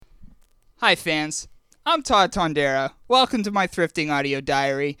Hi fans, I'm Todd Tondera. Welcome to my thrifting audio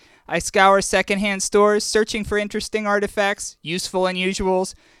diary. I scour secondhand stores searching for interesting artifacts, useful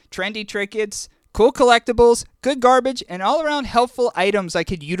unusuals, trendy trinkets, cool collectibles, good garbage, and all-around helpful items I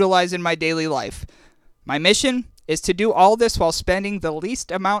could utilize in my daily life. My mission is to do all this while spending the least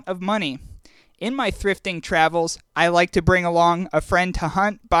amount of money. In my thrifting travels, I like to bring along a friend to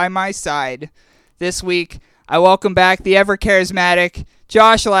hunt by my side. This week, I welcome back the ever-charismatic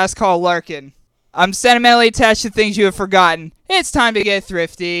Josh Last Call Larkin. I'm sentimentally attached to things you have forgotten. It's time to get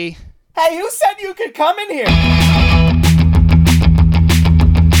thrifty. Hey, who said you could come in here?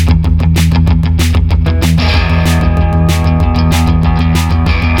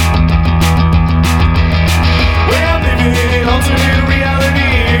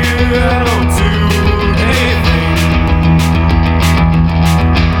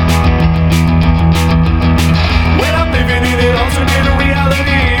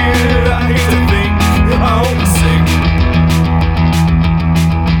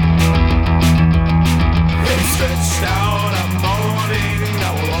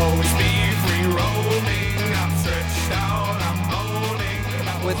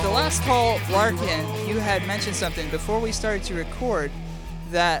 Larkin, you had mentioned something before we started to record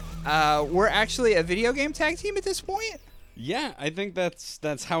that we're actually a video game tag team at this point. Yeah, I think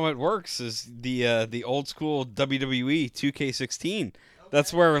that's how it works. Is the old school WWE 2K16? Okay.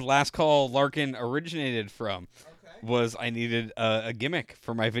 That's where Last Call Larkin originated from. Okay. Was I needed a gimmick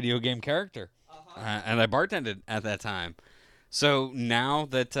for my video game character, and I bartended at that time. So now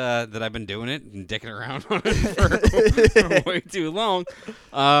that I've been doing it and dicking around on it for way too long,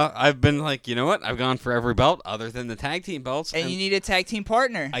 I've been like, you know what? I've gone for every belt other than the tag team belts. And you need a tag team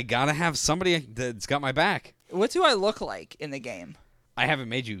partner. I gotta have somebody that's got my back. What do I look like in the game? I haven't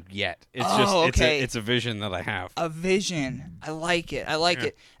made you yet. It's it's a vision that I have. A vision. I like it.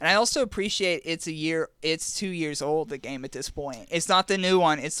 it. And I also appreciate it's 2 years old, the game at this point. It's not the new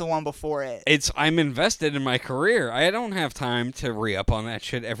one, it's the one before it. I'm invested in my career. I don't have time to re-up on that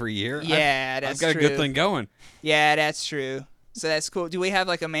shit every year. Yeah, that's true. I've got a good thing going. Yeah, that's true. So that's cool. Do we have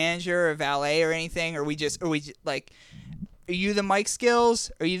like a manager or valet or anything? Or are you the Mike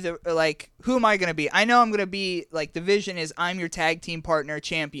Skills? Are you who am I going to be? I know I'm going to be, the vision is I'm your tag team partner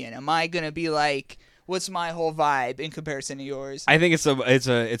champion. Am I going to be what's my whole vibe in comparison to yours? I think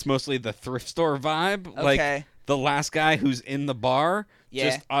it's mostly the thrift store vibe. Okay. Like the last guy who's in the bar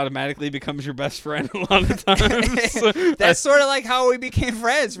just automatically becomes your best friend a lot of times. That's sort of like how we became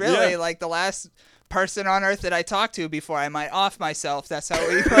friends, really. Yeah. Like the last person on earth that I talked to before I might off myself. That's how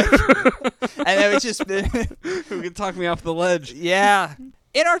we and it was just who can talk me off the ledge. Yeah.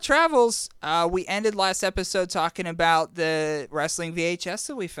 In our travels, we ended last episode talking about the wrestling VHS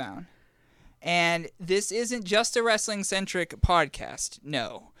that we found. And this isn't just a wrestling-centric podcast,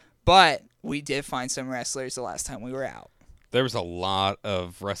 no. But we did find some wrestlers the last time we were out. There was a lot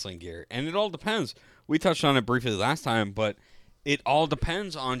of wrestling gear. And it all depends. We touched on it briefly last time, but it all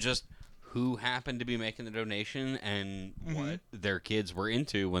depends on just who happened to be making the donation and what their kids were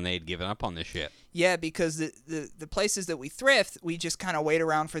into when they had given up on this shit. Yeah, because the places that we thrift, we just kind of wait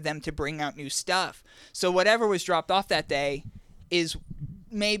around for them to bring out new stuff. So whatever was dropped off that day is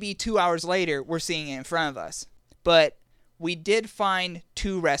maybe 2 hours later, we're seeing it in front of us. But we did find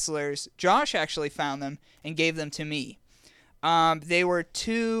two wrestlers. Josh actually found them and gave them to me. They were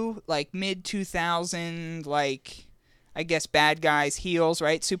two, mid-2000, I guess bad guys, heels,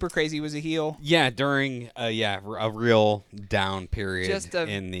 right? Super Crazy was a heel. Yeah, during a real down period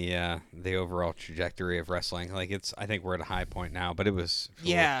in the overall trajectory of wrestling. I think we're at a high point now, but it was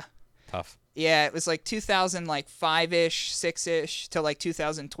tough. Yeah, it was 2005-ish, 6-ish to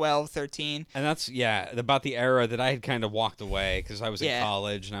 2012, 13. And that's about the era that I had kind of walked away because I was in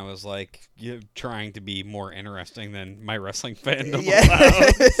college and I was trying to be more interesting than my wrestling fandom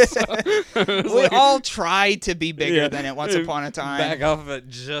allowed. We all tried to be bigger than it once upon a time. Back off of it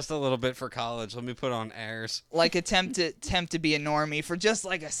just a little bit for college. Let me put on airs. Attempt to be a normie for just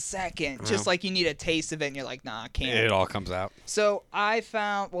a second. Just you need a taste of it and you're like, nah, I can't. It all comes out. So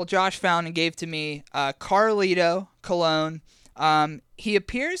Josh found and gave to me Carlito Colon. He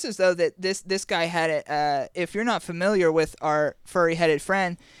appears as though that this guy had it. If you're not familiar with our furry-headed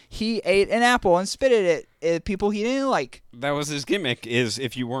friend, he ate an apple and spit it at people he didn't like. That was his gimmick. Is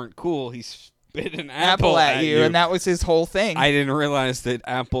if you weren't cool, he spit an apple at you, and that was his whole thing. I didn't realize that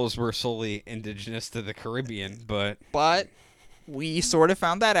apples were solely indigenous to the Caribbean, but we sort of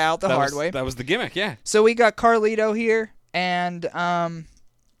found that out the hard way. That was the gimmick, yeah. So we got Carlito here, and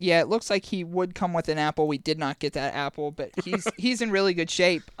Yeah, it looks like he would come with an apple. We did not get that apple, but he's in really good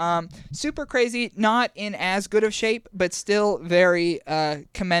shape. Super Crazy, not in as good of shape, but still very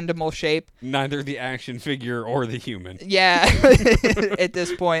commendable shape. Neither the action figure or the human. Yeah, at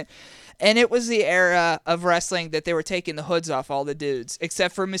this point. And it was the era of wrestling that they were taking the hoods off all the dudes,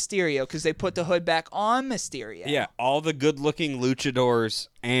 except for Mysterio, because they put the hood back on Mysterio. Yeah, all the good-looking luchadors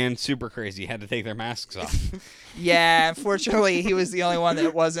and Super Crazy had to take their masks off. Yeah, unfortunately, he was the only one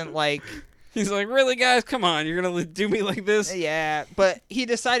that wasn't like... He's like, really, guys? Come on, you're going to do me like this? Yeah, but he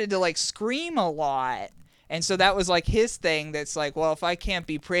decided to, like, scream a lot. And so that was, like, his thing that's like, well, if I can't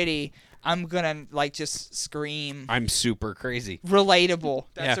be pretty... I'm going to, like, just scream. I'm super crazy. Relatable.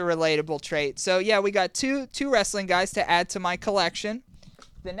 That's Yeah. a relatable trait. So, yeah, we got two wrestling guys to add to my collection.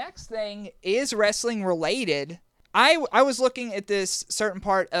 The next thing is wrestling related. I was looking at this certain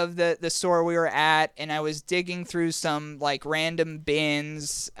part of the store we were at, and I was digging through some, like, random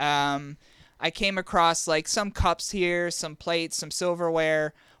bins. I came across, like, some cups here, some plates, some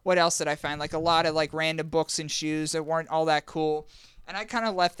silverware. What else did I find? Like, a lot of, like, random books and shoes that weren't all that cool. And I kind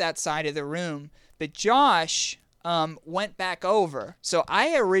of left that side of the room. But Josh went back over. So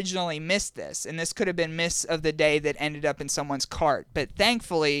I originally missed this. And this could have been miss of the day that ended up in someone's cart. But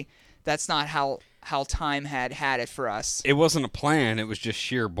thankfully, that's not how time had it for us. It wasn't a plan. It was just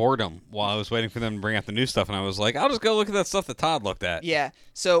sheer boredom while I was waiting for them to bring out the new stuff. And I was like, I'll just go look at that stuff that Todd looked at. Yeah.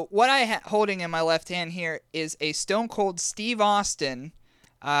 So what I holding in my left hand here is a Stone Cold Steve Austin.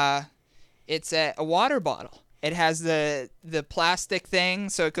 It's a water bottle. It has the plastic thing,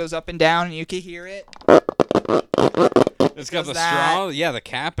 so it goes up and down, and you can hear it. It's got the straw. Yeah, the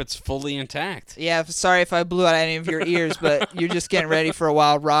cap. It's fully intact. Yeah, sorry if I blew out any of your ears, but you're just getting ready for a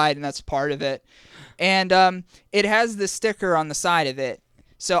wild ride, and that's part of it. And it has the sticker on the side of it.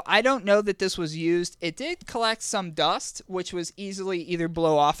 So I don't know that this was used. It did collect some dust, which was easily either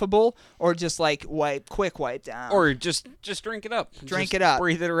blow-offable or just like quick wipe down. Or just drink it up. Drink Just it up.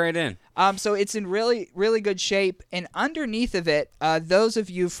 Breathe it right in. So it's in really, really good shape. And underneath of it, those of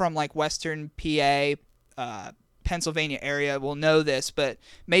you from like Western PA, Pennsylvania area will know this, but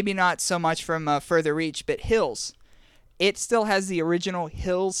maybe not so much from further reach, but Hills. It still has the original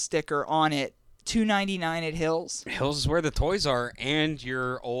Hills sticker on it. $2.99 at Hills. Hills is where the toys are and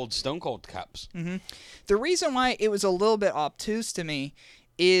your old Stone Cold cups. Mm-hmm. The reason why it was a little bit obtuse to me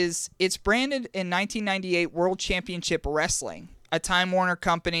is it's branded in 1998 World Championship Wrestling, a Time Warner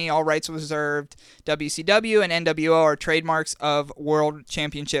company, all rights reserved. WCW and NWO are trademarks of World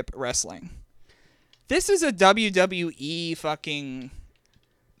Championship Wrestling. This is a WWE fucking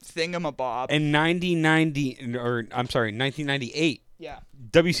thingamabob. In 1998. Yeah.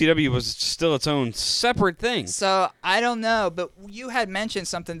 WCW was still its own separate thing. So, I don't know, but you had mentioned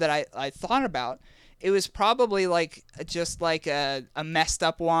something that I thought about. It was probably like just like a messed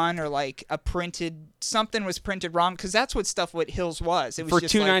up one or like a printed, something was printed wrong, because that's what Hills was. It was for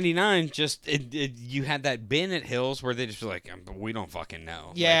just $2.99, like, just you had that bin at Hills where they just were like, we don't fucking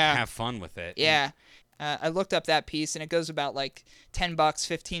know. Yeah. Like, have fun with it. Yeah. I looked up that piece, and it goes about like $10,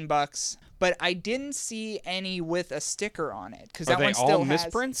 $15. But I didn't see any with a sticker on it, because that one still all has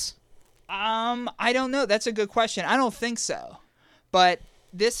misprints? I don't know. That's a good question. I don't think so. But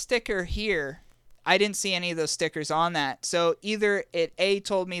this sticker here, I didn't see any of those stickers on that. So either it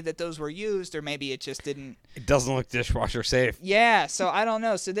told me that those were used, or maybe it just didn't. It doesn't look dishwasher safe. Yeah, so I don't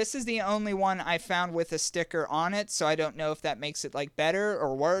know. So this is the only one I found with a sticker on it, so I don't know if that makes it like better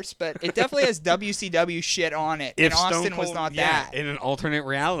or worse, but it definitely has WCW shit on it. If and Austin Stone Cold, was not that. in an alternate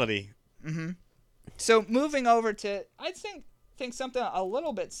reality. Mm-hmm. So moving over to, I think something a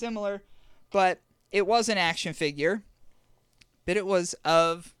little bit similar, but it was an action figure, but it was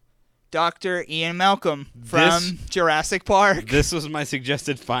of Dr. Ian Malcolm from Jurassic Park. This was my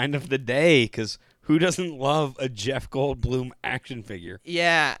suggested find of the day, because who doesn't love a Jeff Goldblum action figure?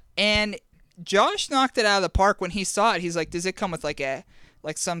 Yeah, and Josh knocked it out of the park when he saw it. He's like, does it come with like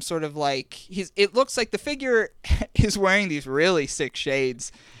some sort of like, it looks like the figure is wearing these really sick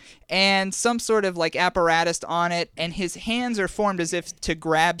shades and some sort of like apparatus on it, and his hands are formed as if to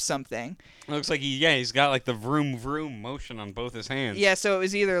grab something. It looks like he's got like the vroom vroom motion on both his hands. Yeah, so it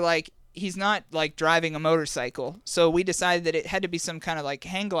was either like he's not like driving a motorcycle. So we decided that it had to be some kind of like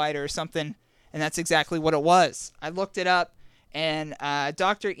hang glider or something, and that's exactly what it was. I looked it up, and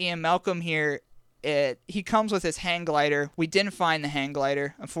Dr. Ian Malcolm here, he comes with his hang glider. We didn't find the hang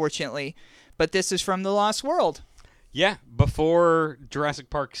glider, unfortunately, but this is from The Lost World. Yeah, before Jurassic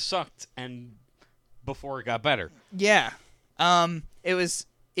Park sucked and before it got better. Yeah. It was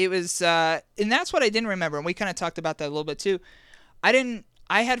and that's what I didn't remember, and we kind of talked about that a little bit too.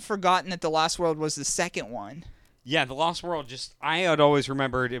 I had forgotten that The Lost World was the second one. Yeah, the Lost World. I had always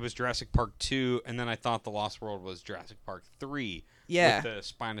remembered it was Jurassic Park 2, and then I thought the Lost World was Jurassic Park 3. Yeah. With the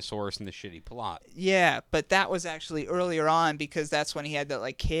Spinosaurus and the shitty plot. Yeah, but that was actually earlier on because that's when he had that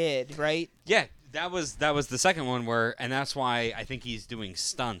like kid, right? Yeah, that was the second one and that's why I think he's doing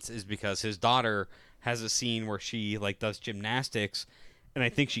stunts, is because his daughter has a scene where she like does gymnastics, and I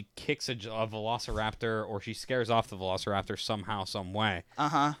think she kicks a velociraptor, or she scares off the velociraptor somehow, some way.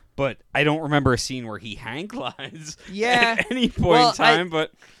 Uh-huh. But I don't remember a scene where he hang glides Yeah. at any point in time.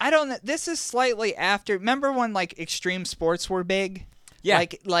 But I don't know. This is slightly after. Remember when like extreme sports were big? Yeah.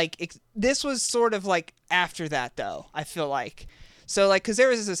 This was sort of like after that, though, I feel like. So, like, because there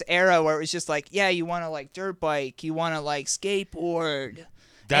was this era where it was just like, yeah, you want to, like, dirt bike, you want to, like, skateboard,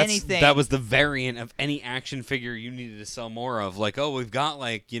 anything. That was the variant of any action figure you needed to sell more of. Like, oh, we've got,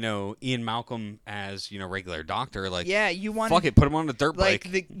 like, Ian Malcolm as, regular doctor. Like, yeah, you want fuck it, put him on a dirt bike.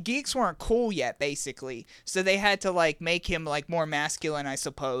 Like, the geeks weren't cool yet, basically. So they had to, like, make him, like, more masculine, I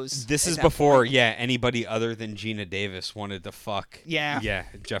suppose. This is before, anybody other than Gina Davis wanted to fuck. Yeah. Yeah,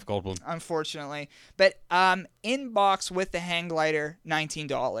 Jeff Goldblum. Unfortunately. But, in box with the hang glider,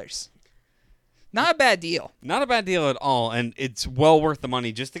 $19. Not a bad deal. Not a bad deal at all, and it's well worth the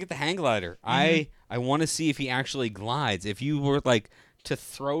money just to get the hang glider. I want to see if he actually glides. If you were, like, to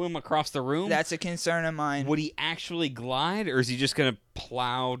throw him across the room... That's a concern of mine. Would he actually glide, or is he just going to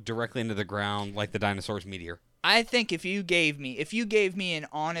plow directly into the ground like the dinosaur's meteor? I think if you gave me an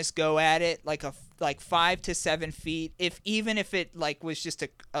honest go at it, like 5 to 7 feet, even if it like was just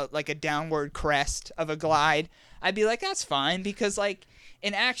a downward crest of a glide, I'd be like, that's fine, because like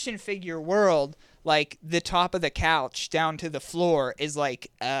in action figure world, like the top of the couch down to the floor is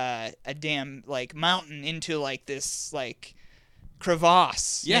like a damn like mountain into like this like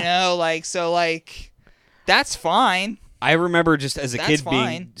crevasse, so that's fine. I remember just as a kid fine.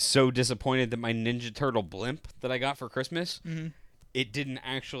 being so disappointed that my Ninja Turtle blimp that I got for Christmas, it didn't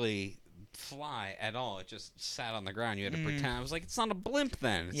actually fly at all. It just sat on the ground. You had to pretend. I was like, it's not a blimp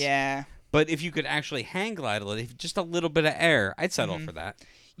then. Yeah. But if you could actually hang glide just a little bit of air, I'd settle for that.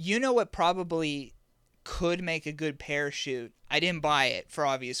 You know what probably could make a good parachute? I didn't buy it for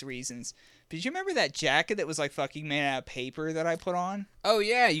obvious reasons. Did you remember that jacket that was like fucking made out of paper that I put on? Oh,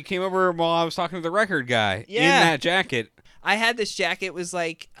 yeah. You came over while I was talking to the record guy in that jacket. I had this jacket. It was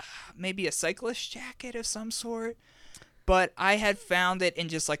like maybe a cyclist jacket of some sort. But I had found it in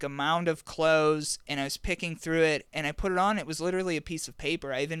just like a mound of clothes, and I was picking through it, and I put it on. It was literally a piece of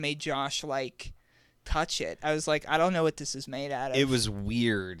paper. I even made Josh like touch it. I was like, I don't know what this is made out of. It was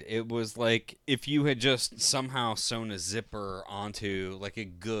weird. It was like if you had just somehow sewn a zipper onto like a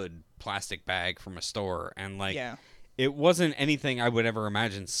good plastic bag from a store, and like it wasn't anything I would ever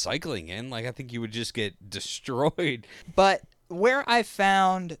imagine cycling in. Like I think you would just get destroyed. But where I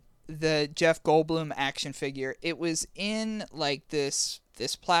found the Jeff Goldblum action figure, it was in like this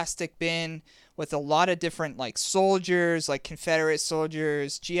plastic bin with a lot of different like soldiers, like Confederate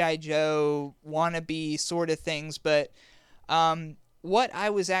soldiers, G.I. Joe wannabe sort of things. But what I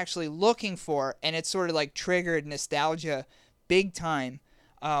was actually looking for, and it sort of like triggered nostalgia big time.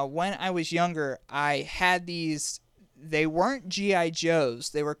 When I was younger, I had these. They weren't G.I. Joes.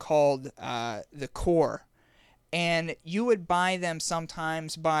 They were called the Corps. And you would buy them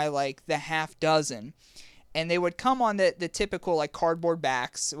sometimes by like the half dozen. And they would come on the typical like cardboard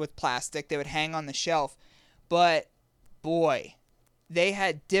backs with plastic. They would hang on the shelf. But boy, they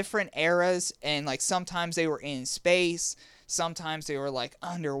had different eras, and like sometimes they were in space. Sometimes they were like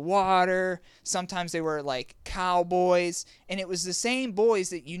underwater. Sometimes they were like cowboys. And it was the same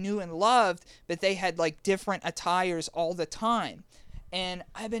boys that you knew and loved, but they had like different attires all the time. And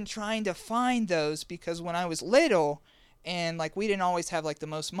I've been trying to find those because when I was little, and like we didn't always have like the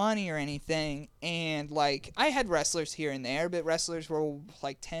most money or anything, and like I had wrestlers here and there, but wrestlers were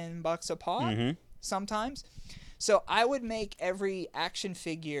like $10 a pop sometimes. So I would make every action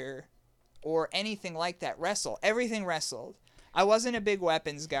figure or anything like that wrestle. Everything wrestled. I wasn't a big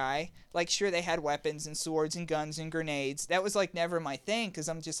weapons guy. Like, sure, they had weapons and swords and guns and grenades. That was, like, never my thing, because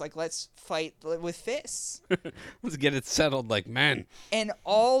I'm just like, let's fight with fists. Let's get it settled like men. And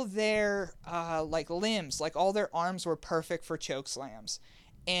all their, like, limbs, like, all their arms were perfect for choke slams.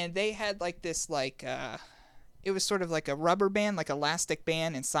 And they had, like, this, like, it was sort of like a rubber band, like elastic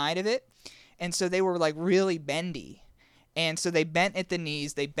band inside of it. And so they were, like, really bendy. And so they bent at the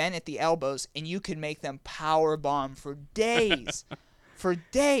knees, they bent at the elbows, and you could make them power bomb for days. For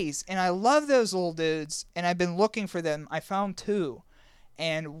days. And I love those little dudes, and I've been looking for them. I found two.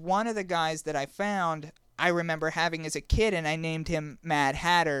 And one of the guys that I found, I remember having as a kid, and I named him Mad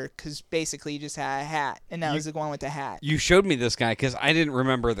Hatter because basically he just had a hat, and that was the one with the hat. You showed me this guy because I didn't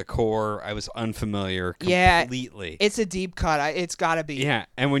remember the core. I was unfamiliar completely. Yeah, it's a deep cut. It's got to be. Yeah,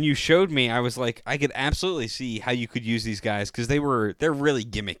 and when you showed me, I was like, I could absolutely see how you could use these guys because they're really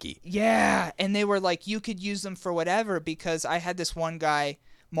gimmicky. Yeah, and they were like, you could use them for whatever because I had this one guy,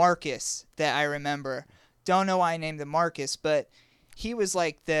 Marcus, that I remember. Don't know why I named him Marcus, but he was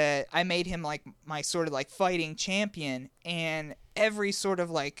like I made him like my sort of like fighting champion, and every sort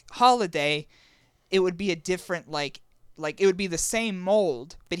of like holiday, it would be a different like it would be the same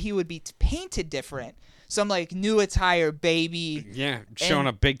mold, but he would be painted different. Some like new attire baby. Yeah, showing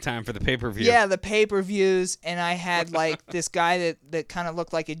up big time for the pay-per-view. Yeah, the pay-per-views, and I had like this guy that kind of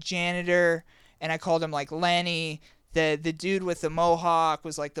looked like a janitor, and I called him like Lenny. The dude with the mohawk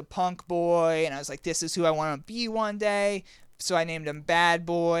was like the punk boy, and I was like, this is who I want to be one day. So I named him Bad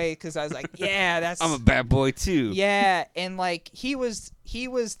Boy because I was like, yeah, that's I'm a bad boy too. Yeah, and like he was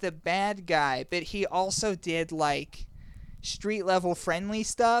the bad guy, but he also did like street level friendly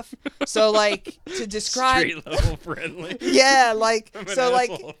stuff. So like to describe street level friendly. Yeah, like so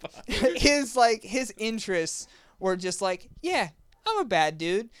like his interests were just like, yeah, I'm a bad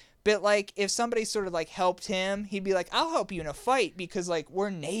dude. But, like, if somebody sort of, like, helped him, he'd be like, I'll help you in a fight because, like, we're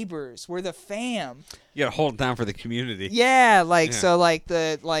neighbors. We're the fam. You gotta hold it down for the community. Yeah, like, so, like,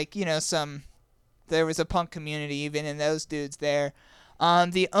 there was a punk community even in those dudes there.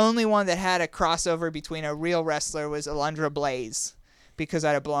 The only one that had a crossover between a real wrestler was Alundra Blaze because I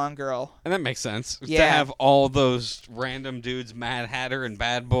had a blonde girl. And that makes sense. Yeah. To have all those random dudes, Mad Hatter and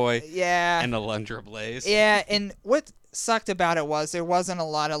Bad Boy. Yeah. And Alundra Blaze. Yeah, and what sucked about it was there wasn't a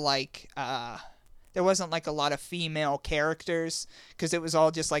lot of like there wasn't like a lot of female characters because it was all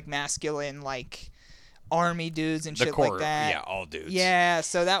just like masculine like army dudes and shit like that. Yeah, all dudes. Yeah,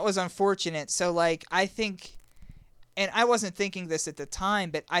 so that was unfortunate. So like I think, and I wasn't thinking this at the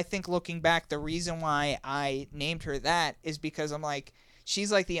time, but I think looking back, the reason why I named her that is because I'm like,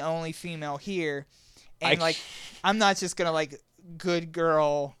 she's like the only female here, and like I'm not just gonna like good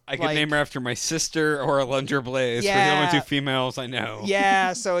girl. I could name her after my sister or Alundra Blaze. Yeah. For the only two females I know.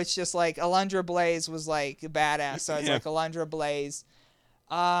 Yeah, so it's just like Alundra Blaze was like badass. So it's like Alundra Blaze.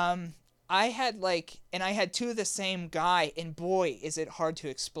 I had two of the same guy, and boy, is it hard to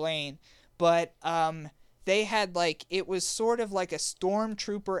explain. But they had like, it was sort of like a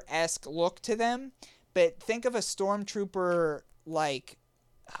stormtrooper-esque look to them. But think of a stormtrooper like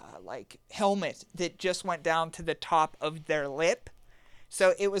helmet that just went down to the top of their lip.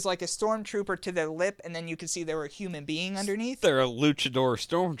 So it was like a stormtrooper to their lip, and then you could see they were a human being underneath. They're a luchador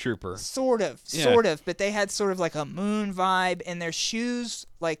stormtrooper. Sort of. But they had sort of like a moon vibe, and their shoes,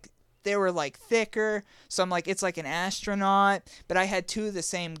 like, they were like thicker. So I'm like, it's like an astronaut. But I had two of the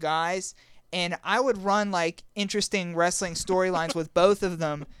same guys, and I would run like interesting wrestling storylines with both of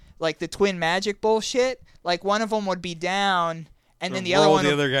them, like the twin magic bullshit. Like one of them would be down, and then the other one,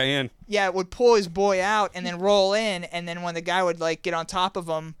 other guy in. Yeah, would pull his boy out and then roll in, and then when the guy would like get on top of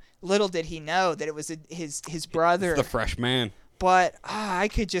him, little did he know that it was his brother, the fresh man. But I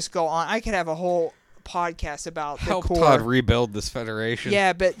could just go on. I could have a whole podcast about help the core. Todd rebuild this federation.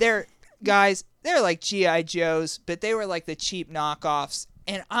 Yeah, but they're like GI Joes, but they were like the cheap knockoffs.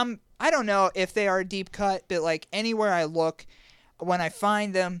 And I don't know if they are a deep cut, but like anywhere I look, when I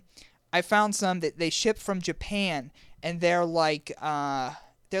find them, I found some that they ship from Japan, and they're like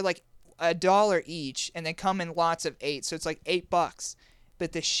 $1 each, and they come in lots of 8, so it's like $8,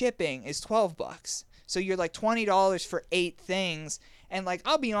 but the shipping is $12. So you're like $20 for 8 things, and like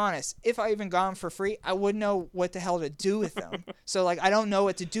I'll be honest, if I even got them for free, I wouldn't know what the hell to do with them. So like I don't know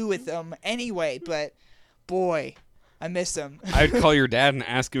what to do with them anyway, but boy, I miss them. I'd call your dad and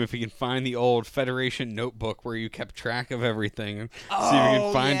ask him if he can find the old Federation notebook where you kept track of everything and see if you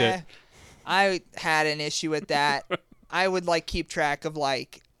can find it. I had an issue with that. I would like keep track of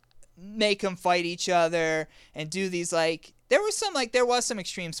like make them fight each other and do these like there was some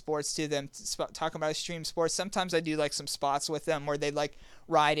extreme sports to them. Talking about extreme sports, sometimes I do like some spots with them where they like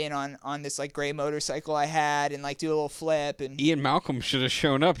ride in on this like gray motorcycle I had and like do a little flip. And Ian Malcolm should have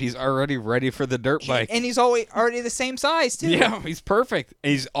shown up. He's already ready for the dirt bike, and he's already the same size too. Yeah, he's perfect.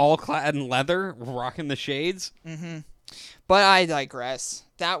 He's all clad in leather, rocking the shades. Mm-hmm. But I digress.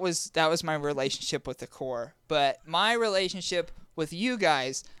 That was my relationship with the core. But my relationship with you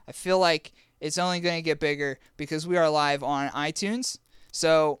guys, I feel like it's only going to get bigger because we are live on iTunes.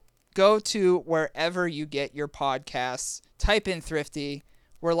 So go to wherever you get your podcasts, type in Thrifty.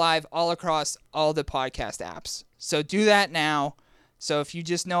 We're live all across all the podcast apps. So do that now. So if you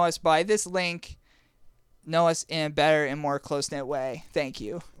just know us by this link, know us in a better and more close-knit way. Thank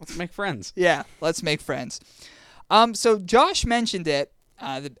you. Let's make friends. Yeah, let's make friends. So Josh mentioned it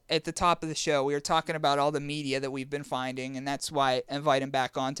at the top of the show. We were talking about all the media that we've been finding, and that's why I invite him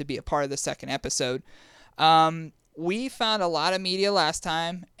back on to be a part of the second episode. We found a lot of media last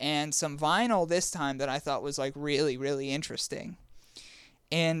time and some vinyl this time that I thought was like really, really interesting.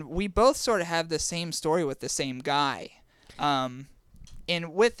 And we both sort of have the same story with the same guy. And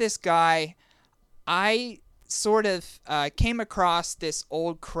with this guy, I sort of came across this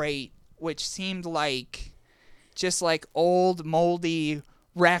old crate, which seemed like just like old, moldy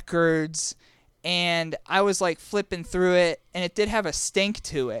records. And I was like flipping through it, and it did have a stink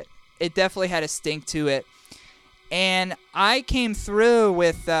to it. It definitely had a stink to it. And I came through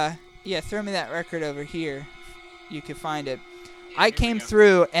with, throw me that record over here. You can find it. I came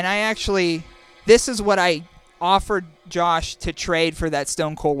through, and this is what I offered Josh to trade for that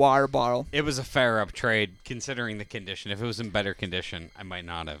Stone Cold water bottle. It was a fair up trade considering the condition. If it was in better condition, I might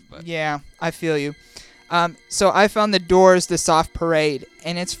not have. But yeah, I feel you. So I found the Doors, The Soft Parade,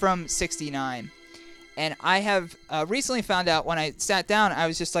 and it's from '69. And I have recently found out when I sat down, I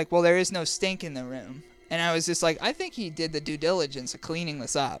was just like, well, there is no stink in the room. And I was just like, I think he did the due diligence of cleaning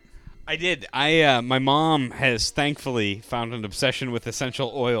this up. I did. My mom has thankfully found an obsession with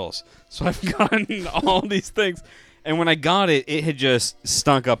essential oils, so I've gotten all these things. And when I got it, it had just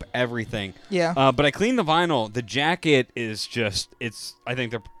stunk up everything. Yeah. But I cleaned the vinyl. The jacket is I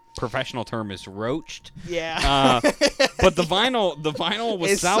think the professional term is roached. Yeah. But the vinyl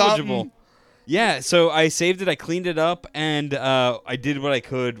was It's salvageable. something. Yeah, so I saved it, I cleaned it up, and I did what I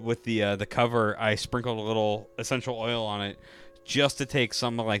could with the cover. I sprinkled a little essential oil on it just to take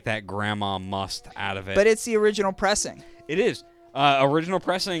some of like that grandma must out of it. But it's the original pressing. It is. Original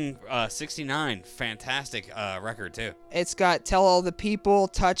pressing, 69. Fantastic record, too. It's got Tell All the People,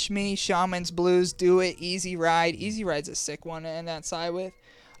 Touch Me, Shaman's Blues, Do It, Easy Ride. Easy Ride's a sick one to end that side with.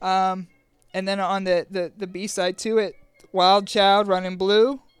 And then on the B-side to it, Wild Child, Running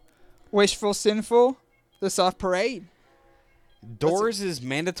Blue, Wishful Sinful, The Soft Parade. Doors is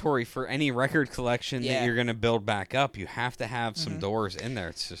mandatory for any record collection Yeah. that you're going to build back up. You have to have some Doors in there.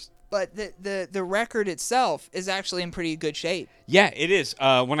 It's just... But the record itself is actually in pretty good shape. Yeah, it is.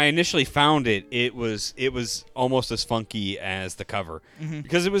 When I initially found it, it was almost as funky as the cover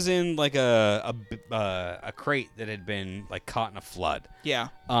because it was in like a crate that had been like caught in a flood. Yeah.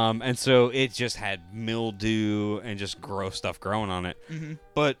 And so it just had mildew and just gross stuff growing on it.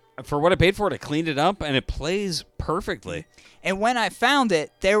 But for what I paid for it, I cleaned it up and it plays perfectly. And when I found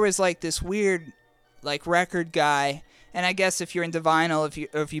it, there was like this weird like record guy. And I guess if you're into vinyl,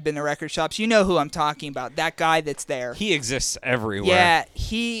 if you've been to record shops, you know who I'm talking about. That guy that's there. He exists everywhere. Yeah,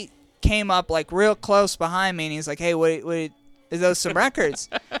 he came up like real close behind me, and he's like, "Hey, what is those some records?"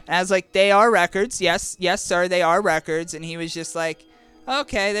 And I was like, "They are records. Yes, sir, they are records." And he was just like,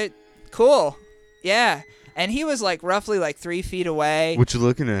 "Okay, they're cool, yeah." And he was like roughly like 3 feet away. What you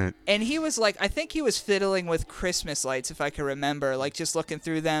looking at? And he was like, I think he was fiddling with Christmas lights, if I can remember, like just looking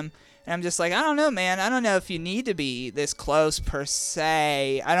through them. And I'm just like, I don't know, man. I don't know if you need to be this close per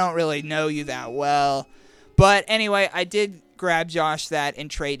se. I don't really know you that well. But anyway, I did grab Josh that and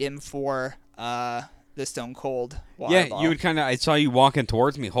trade him for the Stone Cold water Yeah, bottle. you would kind of. I saw you walking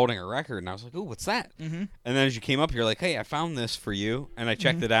towards me holding a record, and I was like, "Ooh, what's that?" And then as you came up, you're like, "Hey, I found this for you," and I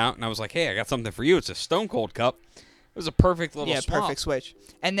checked it out, and I was like, "Hey, I got something for you. It's a Stone Cold cup." It was a perfect little swap. Perfect switch.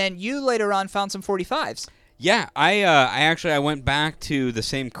 And then you later on found some 45s. Yeah, I went back to the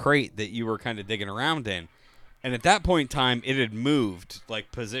same crate that you were kind of digging around in, and at that point in time, it had moved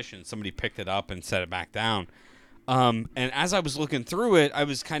like position. Somebody picked it up and set it back down. And as I was looking through it, I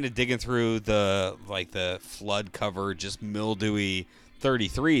was kind of digging through the flood cover, just mildewy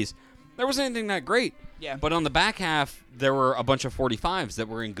 33s. There wasn't anything that great. Yeah. But on the back half, there were a bunch of 45s that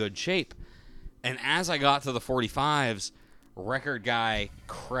were in good shape. And as I got to the 45s, record guy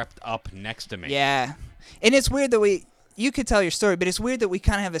crept up next to me. Yeah. And it's weird that you could tell your story, but it's weird that we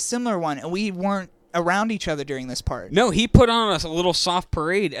kind of have a similar one, and we weren't around each other during this part. No, he put on a little soft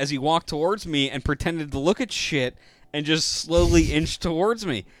parade as he walked towards me and pretended to look at shit and just slowly inched towards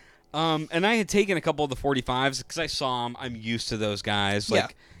me. And I had taken a couple of the 45s because I saw them. I'm used to those guys. Yeah.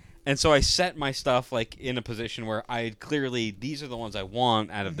 And so I set my stuff like in a position where I had clearly, these are the ones I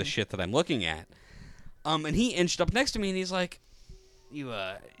want out of the shit that I'm looking at. And he inched up next to me and he's like, you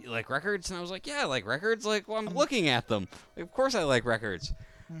like records? And I was like, yeah, I like records. Like, well, I'm looking at them. Like, of course I like records.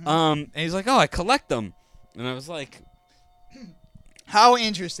 And he's like, oh, I collect them. And I was like, How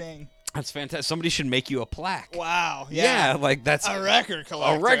interesting. that's fantastic. Somebody should make you a plaque. Wow. Yeah, like that's a record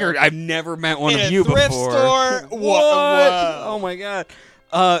collector. a record. I've never met one In of a you thrift before. store? What? Whoa. Oh my god.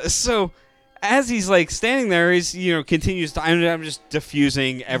 So as he's like standing there, he's continues to. I'm just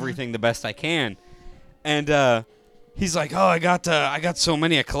diffusing everything the best I can, and he's like, "Oh, I got so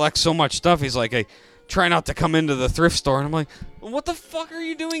many. I collect so much stuff." He's like, "I try not to come into the thrift store," and I'm like, "What the fuck are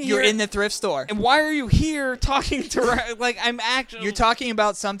you doing here? You're in the thrift store. And why are you here talking to like I'm actually?" You're talking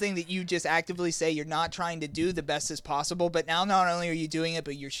about something that you just actively say you're not trying to do the best as possible, but now not only are you doing it,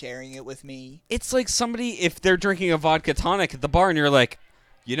 but you're sharing it with me. It's like somebody, if they're drinking a vodka tonic at the bar and you're like,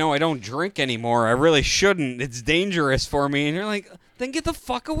 I don't drink anymore. I really shouldn't. It's dangerous for me. And you're like, then get the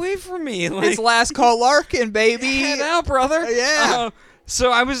fuck away from me. Like, It's last call Larkin, baby. head out, brother. Yeah. So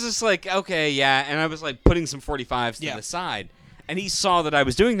I was just like, okay, yeah. And I was like putting some 45s to Yeah. the side. And he saw that I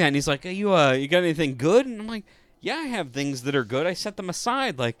was doing that. And he's like, hey, you got anything good? And I'm like, yeah, I have things that are good. I set them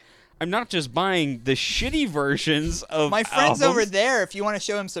aside. Like, I'm not just buying the shitty versions of My friend's over albums. there if you want to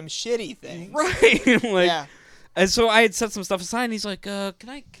show him some shitty things. Right. Like, Yeah. and so I had set some stuff aside, and he's like, can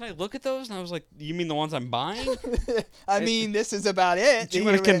I look at those? And I was like, you mean the ones I'm buying? I mean, this is about it. Do you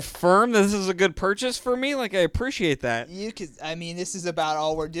want to confirm that this is a good purchase for me? Like, I appreciate that. This is about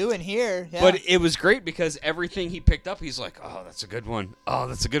all we're doing here. Yeah. But it was great because everything he picked up, he's like, oh, that's a good one. Oh,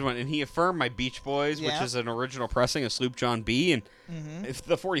 that's a good one. And he affirmed my Beach Boys, which Yeah. is an original pressing of Sloop John B. And if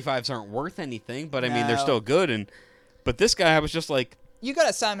the 45s aren't worth anything, but I mean, they're No. still good. But this guy, I was just like, you got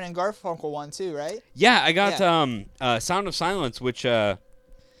a Simon and Garfunkel one too, right? yeah, I got Sound of Silence, which when I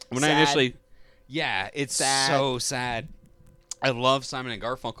Sad. initially, yeah, it's Sad. so sad. I love Simon and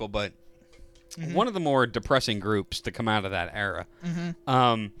Garfunkel, but one of the more depressing groups to come out of that era.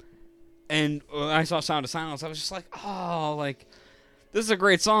 And when I saw Sound of Silence, I was just like, oh, like, this is a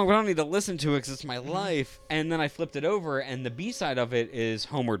great song, but I don't need to listen to it because it's my life. And then I flipped it over, and the B-side of it is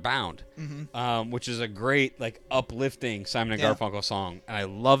Homeward Bound, which is a great, like, uplifting Simon and Yeah. Garfunkel song. And I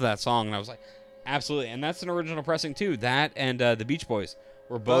love that song. And I was like, absolutely. And that's an original pressing, too. That and the Beach Boys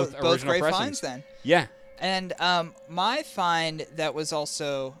were both original great pressings. finds then. Yeah. And my find that was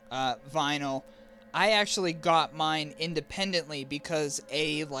also vinyl, I actually got mine independently because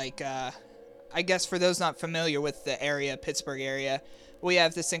I guess for those not familiar with the area, Pittsburgh area, we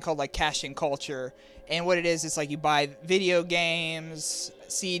have this thing called like Cash and Culture. And what it is like you buy video games,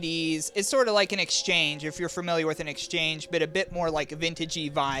 CDs. It's sort of like an exchange, if you're familiar with an exchange, but a bit more like a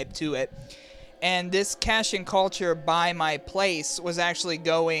vintagey vibe to it. And this Cash and Culture by my place was actually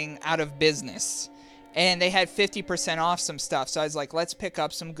going out of business. And they had 50% off some stuff. So I was like, let's pick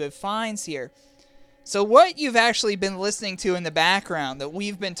up some good finds here. So what you've actually been listening to in the background that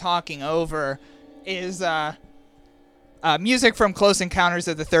we've been talking over is music from Close Encounters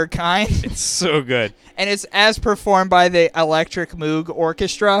of the Third Kind. It's so good. And it's as performed by the Electric Moog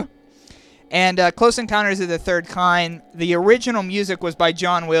Orchestra. And Close Encounters of the Third Kind, the original music was by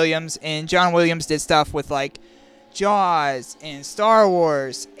John Williams. And John Williams did stuff with like Jaws and Star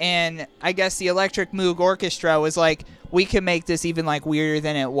Wars. And I guess the Electric Moog Orchestra was like, we can make this even like weirder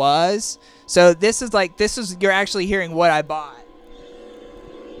than it was. So this is you're actually hearing what I bought.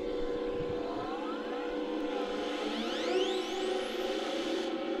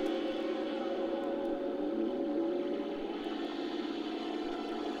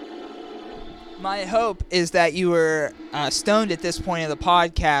 My hope is that you were stoned at this point of the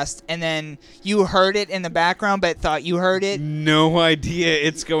podcast, and then you heard it in the background, but thought you heard it. No idea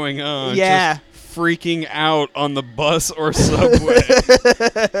it's going on. Yeah. Just freaking out on the bus or subway.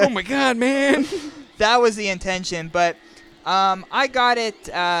 Oh my god, man. That was the intention, but I got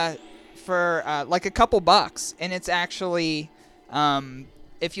it for like a couple bucks, and it's actually,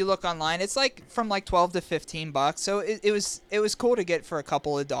 if you look online, it's like from like $12 to $15. So it was cool to get for a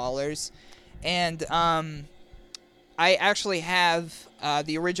couple of dollars. And I actually have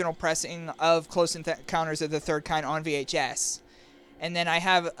the original pressing of Close Encounters of the Third Kind on VHS. And then I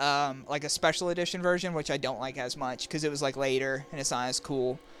have like a special edition version, which I don't like as much because it was like later and it's not as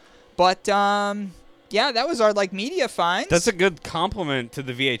cool. But yeah, that was our like media finds. That's a good compliment to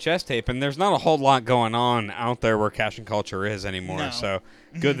the VHS tape, and there's not a whole lot going on out there where Cash and Culture is anymore. No. So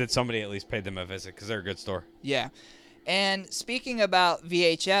good that somebody at least paid them a visit because they're a good store. Yeah. And speaking about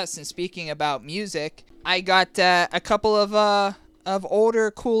VHS and speaking about music, I got a couple of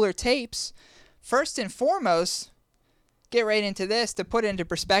older, cooler tapes. First and foremost, get right into this. To put into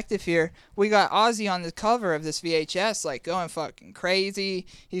perspective here, we got Ozzy on the cover of this VHS, like going fucking crazy.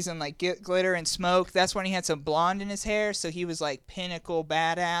 He's in like glitter and smoke. That's when he had some blonde in his hair, so he was like pinnacle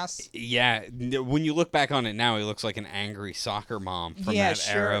badass. Yeah, when you look back on it now, he looks like an angry soccer mom from Yeah, that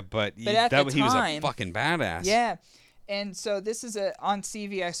sure. era. But at the he was a time- fucking badass. Yeah. And so this is on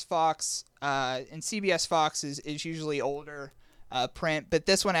CBS Fox, and CBS Fox is usually older print, but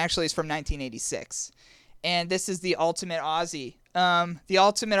this one actually is from 1986. And this is the Ultimate Ozzy The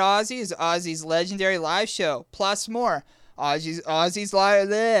Ultimate Aussie is Aussie's legendary live show, plus more. Aussie's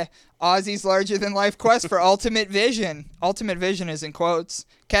larger than life quest for Ultimate Vision. Ultimate Vision is in quotes.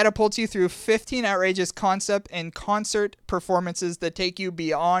 Catapults you through 15 outrageous concept and concert performances that take you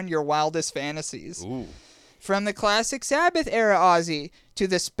beyond your wildest fantasies. Ooh. From the classic Sabbath era Ozzy to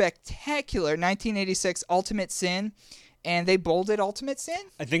the spectacular 1986 Ultimate Sin, and they bolded Ultimate Sin?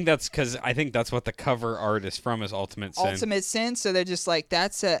 I think that's what the cover art is from, is Ultimate Sin. Ultimate Sin, so they're just like,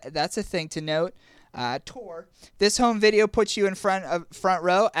 that's a thing to note. Tour. This home video puts you in front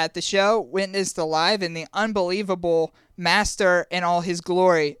row at the show. Witness the live and the unbelievable master in all his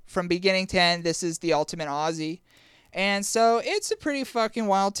glory. From beginning to end, this is the Ultimate Ozzy. And so it's a pretty fucking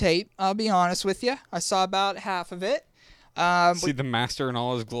wild tape, I'll be honest with you. I saw about half of it. See the master in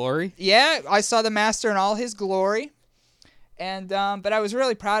all his glory? Yeah, I saw the master in all his glory. And but I was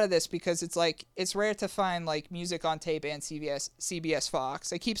really proud of this because it's rare to find like music on tape and CBS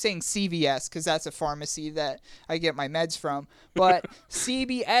Fox. I keep saying CVS because that's a pharmacy that I get my meds from, but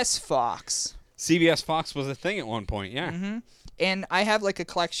CBS Fox. CBS Fox was a thing at one point, yeah. Mm-hmm. And I have like a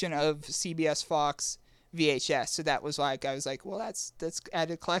collection of CBS Fox VHS, so that was like I was like, well, that's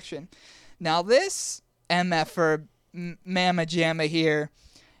added collection. Now this MF or Mamma Jamma here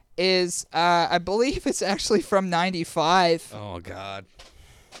is I believe it's actually from 95. Oh God.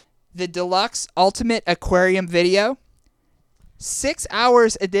 The Deluxe Ultimate Aquarium Video, 6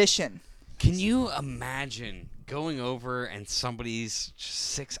 hours edition. Can you imagine going over and somebody's just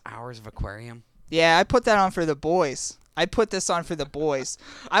 6 hours of aquarium? Yeah, I put that on for the boys. I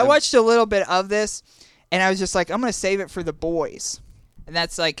watched a little bit of this, and I was just like, I'm going to save it for the boys. And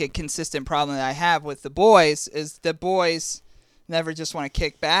that's like a consistent problem that I have with the boys, is the boys never just want to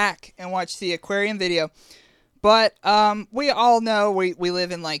kick back and watch the aquarium video. But we all know we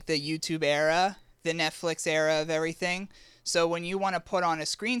live in like the YouTube era, the Netflix era of everything. So when you want to put on a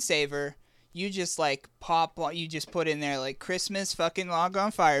screensaver, you just like you just put in there like Christmas fucking log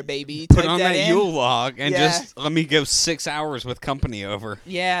on fire, baby. Put on that Yule log and just let me go 6 hours with company over.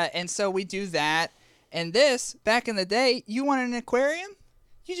 Yeah, and so we do that. And this, back in the day, you want an aquarium?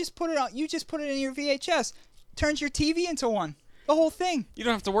 You just put it on. You just put it in your VHS. Turns your TV into one. The whole thing. You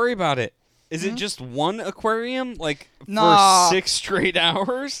don't have to worry about it. Is it just one aquarium, like No. for 6 straight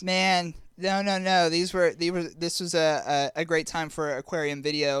hours? Man, no. This was a great time for aquarium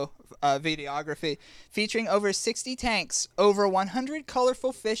videography, featuring over 60 tanks, over 100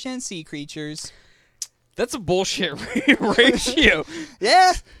 colorful fish and sea creatures. That's a bullshit ratio.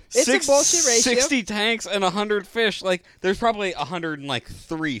 Yeah, it's a bullshit ratio. 60 tanks and 100 fish. Like, there's probably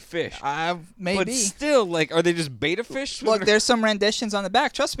 103 fish. Maybe. But still, like, are they just beta fish? Look, there's some renditions on the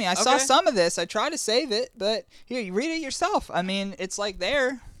back. Trust me, I saw Okay. some of this. I tried to save it, but here, you read it yourself. I mean, it's like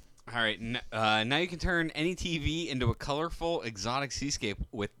there. All right, now you can turn any TV into a colorful, exotic seascape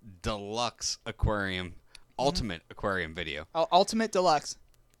with Deluxe Aquarium, Ultimate Aquarium Video. Ultimate Deluxe.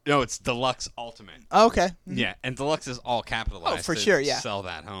 No, it's Deluxe Ultimate. Okay. Yeah, and Deluxe is all capitalized. Oh, for to sure, yeah. Sell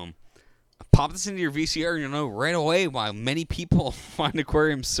that home. Pop this into your VCR and you'll know right away why many people find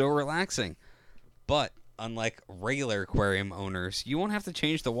aquariums so relaxing. But unlike regular aquarium owners, you won't have to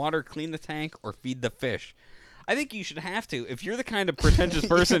change the water, clean the tank, or feed the fish. I think you should have to. If you're the kind of pretentious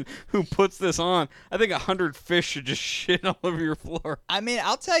person who puts this on, I think 100 fish should just shit all over your floor. I mean,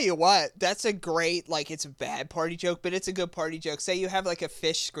 I'll tell you what. That's a great, like, it's a bad party joke, but it's a good party joke. Say you have, like, a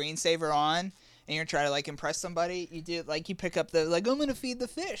fish screensaver on, and you're trying to, like, impress somebody. You do, like, you pick up the, like, I'm going to feed the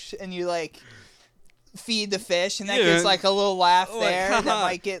fish. And you, like, feed the fish, and that gets, like, a little laugh there. That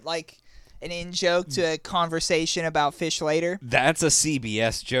might get, like, an in-joke to a conversation about fish later. That's a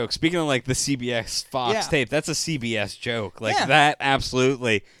CBS joke. Speaking of, like, the CBS Fox tape, that's a CBS joke. Like, that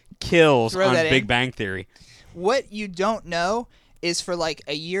absolutely kills on Big Bang Theory. What you don't know is for, like,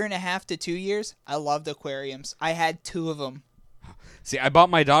 a year and a half to 2 years, I loved aquariums. I had 2 of them. See, I bought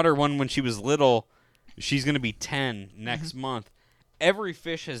my daughter one when she was little. She's going to be 10 next month. Every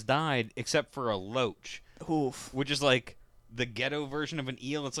fish has died except for a loach. Oof. Which is, like, the ghetto version of an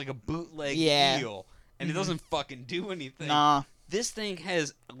eel. It's like a bootleg eel, and it doesn't fucking do anything. Nah. This thing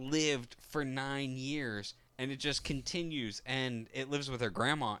has lived for 9 years, and it just continues, and it lives with her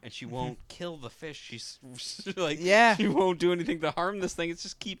grandma, and she won't kill the fish. She's like, she won't do anything to harm this thing. It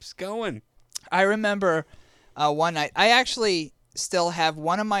just keeps going. I remember one night, I actually still have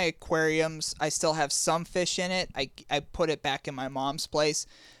one of my aquariums. I still have some fish in it. I put it back in my mom's place.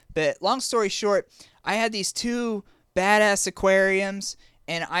 But long story short, I had these 2 badass aquariums,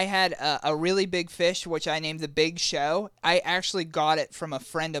 and I had a really big fish, which I named the Big Show. I actually got it from a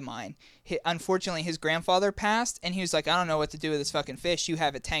friend of mine. Unfortunately, his grandfather passed, and he was like, I don't know what to do with this fucking fish. You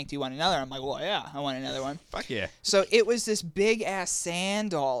have it tanked. Do you want another? I'm like, well, yeah, I want another one. Fuck yeah. So it was this big-ass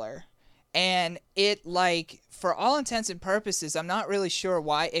sand dollar, and it, like, for all intents and purposes, I'm not really sure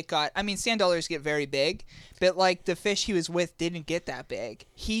why it got... I mean, sand dollars get very big, but, like, the fish he was with didn't get that big.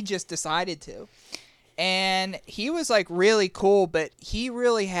 He just decided to. And he was, like, really cool, but he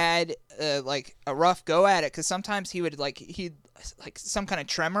really had, like, a rough go at it, because sometimes he would, like, some kind of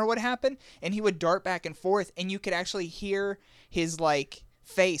tremor would happen, and he would dart back and forth, and you could actually hear his, like,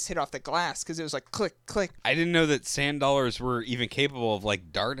 face hit off the glass, because it was like, click, click. I didn't know that sand dollars were even capable of,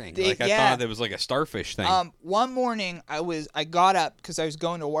 like, darting. I thought it was, like, a starfish thing. One morning, I got up, because I was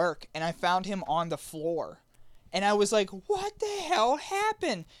going to work, and I found him on the floor. And I was like, what the hell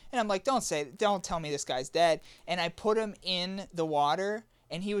happened? And I'm like, don't tell me this guy's dead. And I put him in the water,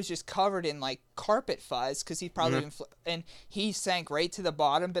 and he was just covered in, like, carpet fuzz, because he'd probably been and he sank right to the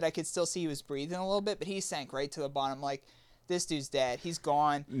bottom, but I could still see he was breathing a little bit, but he sank right to the bottom. Like, this dude's dead. He's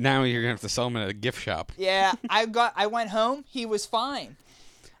gone. Now you're going to have to sell him at a gift shop. Yeah, I went home. He was fine.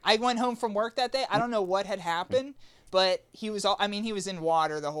 I went home from work that day. I don't know what had happened. But he was in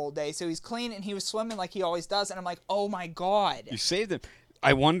water the whole day, so he's clean, and he was swimming like he always does. And I'm like, oh my God. You saved him.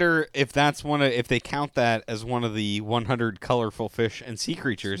 I wonder if that's if they count that as one of the 100 colorful fish and sea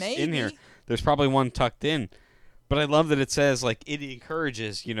creatures in here. There's probably one tucked in. But I love that it says, like, it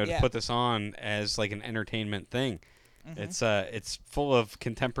encourages, to put this on as, like, an entertainment thing. Mm-hmm. It's full of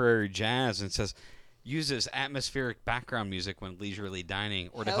contemporary jazz, and it says, uses atmospheric background music when leisurely dining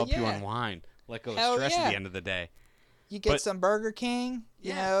or to help you unwind. Let go of stress at the end of the day. You get some Burger King,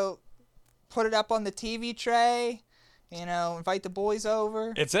 put it up on the TV tray, invite the boys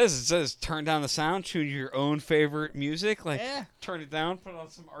over. It says turn down the sound, tune your own favorite music, turn it down, put on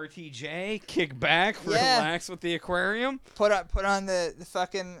some RTJ, kick back, relax with the aquarium. Put on the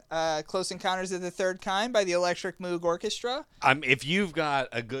fucking Close Encounters of the Third Kind by the Electric Moog Orchestra. If you've got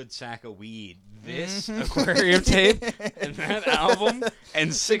a good sack of weed, this aquarium tape and that album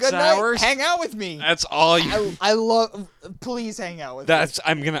and 6 hours. Hang out with me. That's all you. I love. Please hang out with me.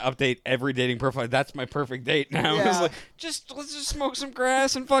 I'm gonna update every dating profile. That's my perfect date now. Yeah. It's like let's just smoke some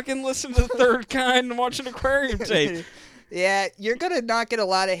grass and fucking listen to the Third Kind and watch an aquarium tape. Yeah, you're gonna not get a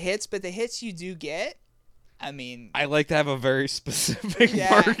lot of hits, but the hits you do get, I mean, I like to have a very specific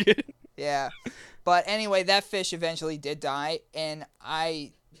market. Yeah, but anyway, that fish eventually did die, and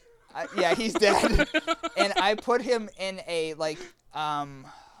he's dead. And I put him in a like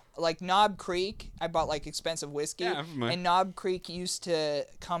Knob Creek. I bought like expensive whiskey. Yeah, and Knob Creek used to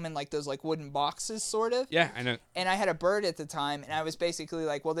come in like those like wooden boxes, sort of. Yeah, I know. And I had a bird at the time, and I was basically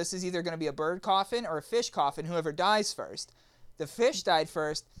like, well, this is either going to be a bird coffin or a fish coffin, whoever dies first. The fish died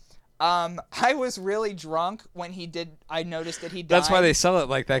first. I was really drunk when he did. I noticed that he died. That's why they sell it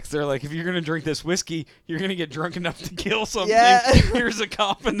like that, because they're like, if you're going to drink this whiskey, you're going to get drunk enough to kill something. Yeah. Here's a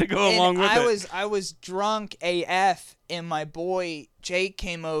coffin to go along with it. I was drunk AF, and my boy Jake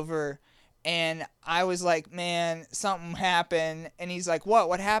came over, and I was like, man, something happened. And he's like,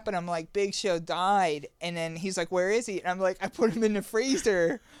 what happened? I'm like, Big Show died. And then he's like, where is he? And I'm like, I put him in the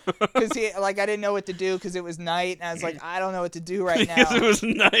freezer. Because I didn't know what to do because it was night. And I was like, I don't know what to do right now. Because it was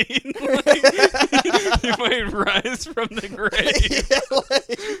night. You might rise from the grave.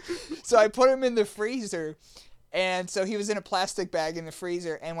 So I put him in the freezer. And so he was in a plastic bag in the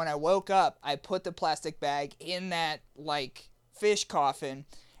freezer. And when I woke up, I put the plastic bag in that, like, fish coffin.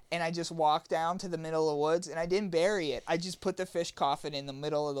 And I just walked down to the middle of the woods, and I didn't bury it. I just put the fish coffin in the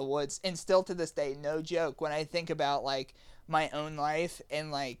middle of the woods. And still to this day, no joke, when I think about, like, my own life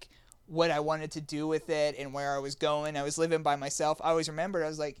and, like, what I wanted to do with it and where I was going, I was living by myself. I always remembered, I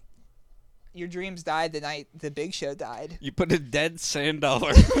was like, your dreams died the night the Big Show died. You put a dead sand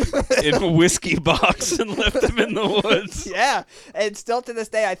dollar in a whiskey box and left him in the woods. Yeah. And still to this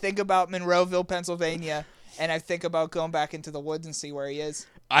day, I think about Monroeville, Pennsylvania, and I think about going back into the woods and see where he is.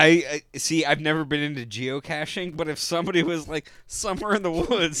 I see. I've never been into geocaching, but if somebody was like, somewhere in the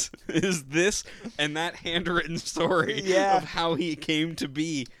woods is this and that handwritten story of how he came to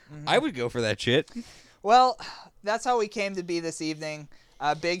be, I would go for that shit. Well, that's how we came to be this evening.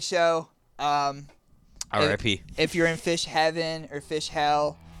 Big Show. R.I.P. If you're in fish heaven or fish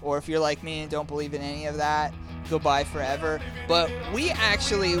hell, or if you're like me and don't believe in any of that, goodbye forever. But we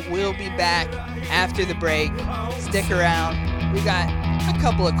actually will be back after the break. Stick around. We got a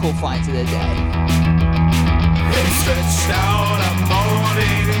couple of cool finds of the day. It's stretched out a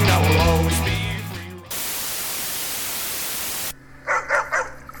morning, I will always be free.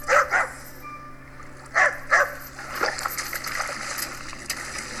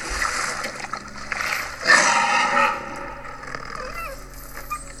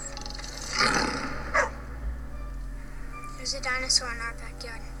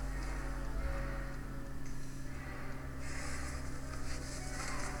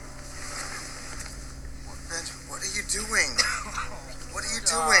 doing? What are you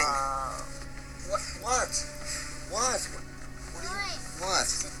doing? What? What? What? What?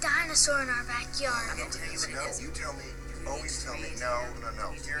 There's a dinosaur in our backyard. No, you tell me. You always tell me. No.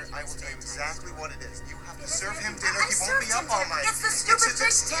 Here, I will tell you exactly what it is. You have to serve him dinner. He won't be up all night. It's the stupid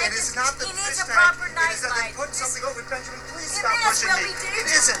fish tank. It is not the He fish needs a tank. proper It night is that light. they put something over Benjamin. Please It stop is pushing me. really It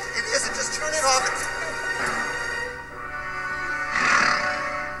dangerous. isn't. It isn't. Just turn it off.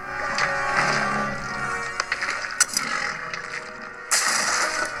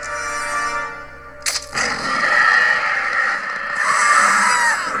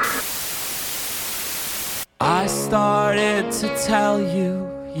 I started to tell you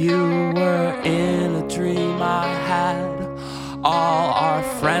you were in a dream I had. All our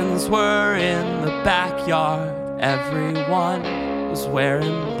friends were in the backyard. Everyone was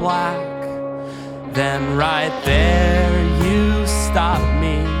wearing black. Then right there you stopped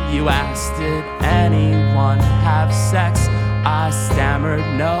me. You asked, did anyone have sex? I stammered,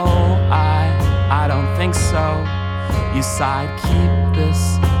 no, I don't think so. You sighed, keep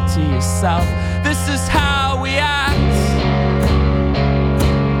this to yourself. This is how we act.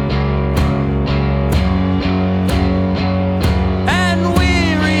 And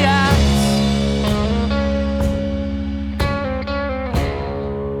we react.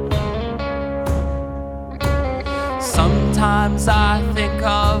 Sometimes I think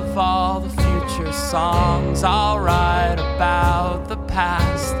of all the future songs I'll write about the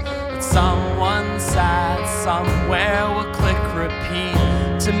past. But someone sad somewhere will click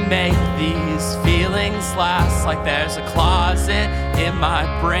repeat to make these feelings last. Like there's a closet in my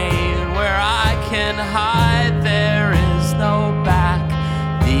brain where I can hide. There is no back.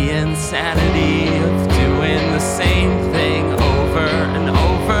 The insanity of doing the same thing over and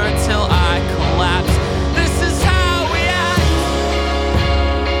over till I collapse. This is how we act.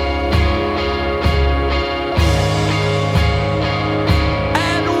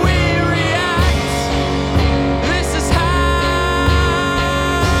 And we react. This is how we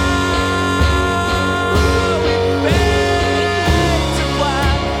fade to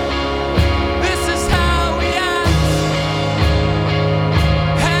black. This is how we act.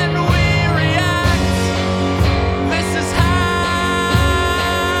 And we react. This is how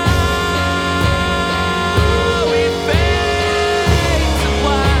we fade to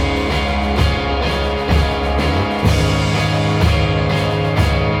black.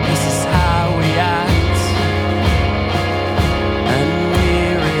 This is how we act. And we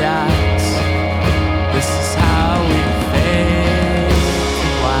react. This is how we fade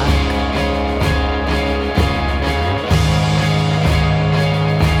to black.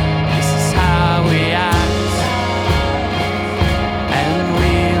 This is how we act. And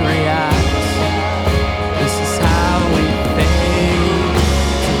we react. This is how we fade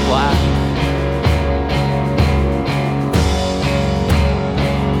to black.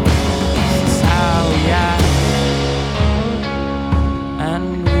 This is how we act. And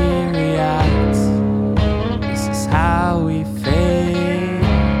we react. This is how we fade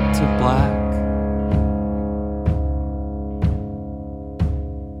to black.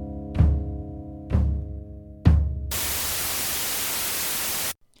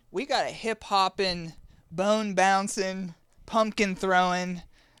 We got a hip hopping, bone bouncing, pumpkin throwing,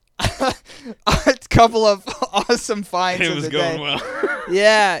 a couple of awesome finds It of was the going day.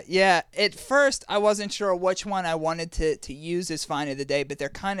 well. Yeah. At first, I wasn't sure which one I wanted to use as find of the day, but they're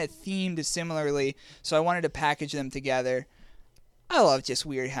kind of themed similarly, so I wanted to package them together. I love just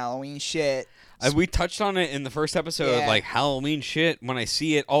weird Halloween shit, We touched on it in the first episode Yeah. of like Halloween shit when I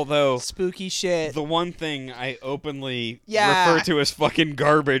see it, although spooky shit. the one thing I openly Yeah. refer to as fucking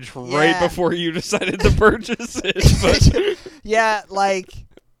garbage right Yeah. before you decided to purchase it. But Yeah, like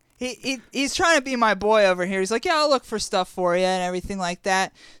he's trying to be my boy over here. He's like, yeah, I'll look for stuff for you and everything like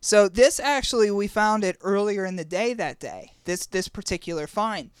that. So this actually, we found it earlier in the day that day. This particular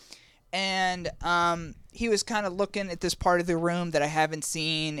find, and he was kind of looking at this part of the room that I haven't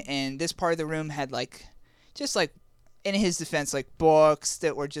seen, and this part of the room had just in his defense, like books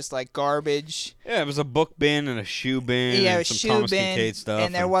that were just like garbage. yeah, it was a book bin and a shoe bin Yeah, and a some shoe Thomas bin, Kincaid stuff.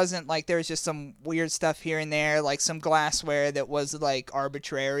 and there was just some weird stuff here and there, like some glassware that was like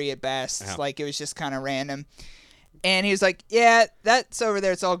arbitrary at best. Yeah. Like it was just kind of random. And he was like, "Yeah, that's over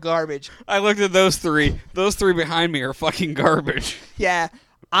there. It's all garbage." I looked at those three. Those three behind me are fucking garbage. Yeah.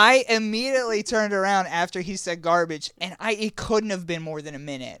 I immediately turned around after he said garbage, and it couldn't have been more than a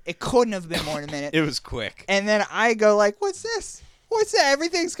minute. It couldn't have been more than a minute. It was quick. And then I go like, "What's this? What's that?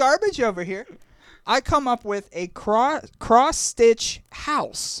 Everything's garbage over here." I come up with a cross-stitch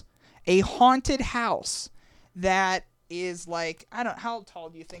house, a haunted house that is like, how tall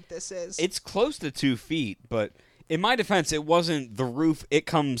do you think this is? It's close to 2 feet, but In my defense, it wasn't the roof. It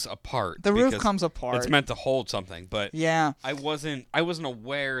comes apart. The roof because comes apart. It's meant to hold something, but Yeah. I wasn't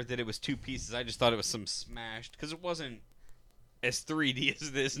aware that it was two pieces. I just thought it was some smashed because it wasn't as 3D as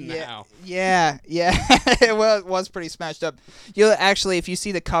it is now. Yeah. It was pretty smashed up. You'll actually, if you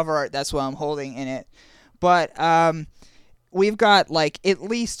see the cover art, that's what I'm holding in it. But we've got like at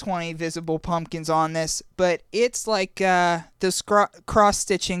least 20 visible pumpkins on this, but it's like those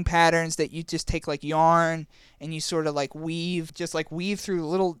cross-stitching patterns that you just take like yarn and you sort of like weave through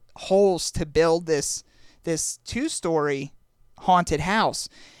little holes to build this 2-story haunted house.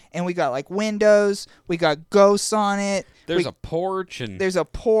 And we got like windows, we got ghosts on it. There's a porch and there's a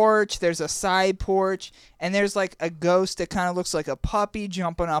porch, there's a side porch, and there's like a ghost that kind of looks like a puppy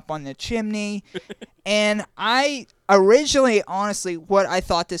jumping up on the chimney. And I originally, honestly, what I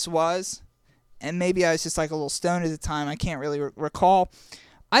thought this was, and maybe I was just like a little stoned at the time, I can't really recall.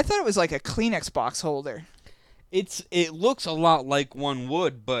 I thought it was like a Kleenex box holder. It looks a lot like one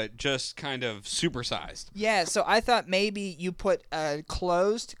would, but just kind of supersized. Yeah, so I thought maybe you put a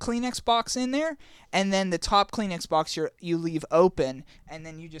closed Kleenex box in there, and then the top Kleenex box you leave open, and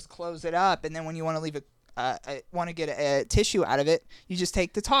then you just close it up, and then when you want to leave want to get a tissue out of it, you just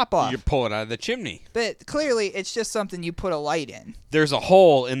take the top off. You pull it out of the chimney. But clearly, it's just something you put a light in. There's a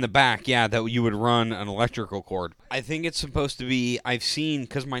hole in the back, that you would run an electrical cord. I think it's supposed to be, I've seen,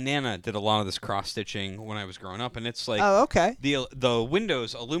 because my Nana did a lot of this cross-stitching when I was growing up, and it's like, oh, okay. The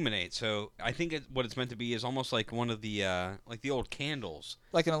windows illuminate, so I think what it's meant to be is almost like one of the, like the old candles.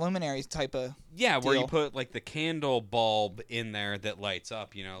 Like an illuminary type of Yeah, where deal. you put like the candle bulb in there that lights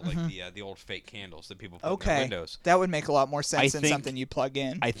up, like the old fake candles that people put in their windows. That would make a lot more sense than think- something you plug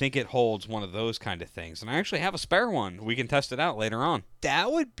in. I think it holds one of those kind of things, and I actually have a spare one. We can test it out later on.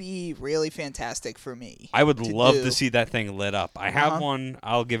 That would be really fantastic for me. I would love do. to see that thing lit up. I have one.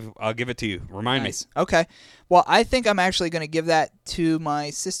 I'll give it to you. Remind Nice. Okay. Well, I think I'm actually going to give that to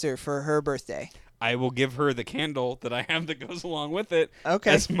my sister for her birthday. me. I will give her the candle that I have that goes along with it.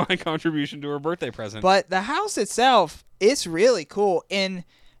 Okay. As my contribution to her birthday present. But the house itself, it's really cool. And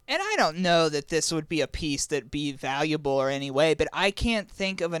I don't know that this would be a piece that'd be valuable or any way, but I can't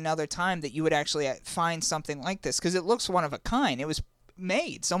think of another time that you would actually find something like this because it looks one of a kind. It was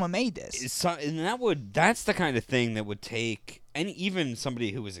made. Someone made this. And that's the kind of thing that would take, and even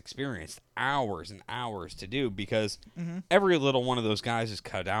somebody who was experienced, hours and hours to do, because every little one of those guys is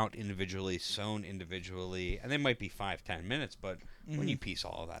cut out individually, sewn individually, and they might be 5-10 minutes, but when you piece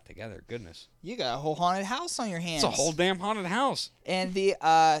all of that together, goodness. You got a whole haunted house on your hands. It's a whole damn haunted house. And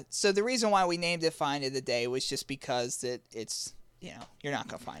so the reason why we named it Find of the Day was just because it's, you're not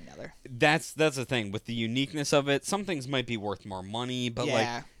going to find another. That's the thing with the uniqueness of it. Some things might be worth more money, but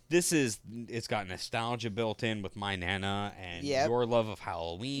Yeah. it's got nostalgia built in with my Nana and your love of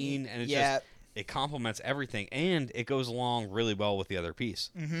Halloween, and it complements everything, and it goes along really well with the other piece.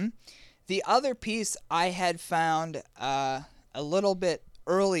 The other piece I had found a little bit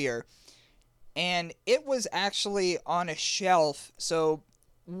earlier, and it was actually on a shelf. So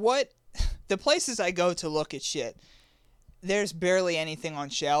the places I go to look at shit, there's barely anything on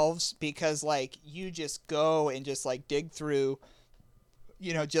shelves because like you just go and just like dig through,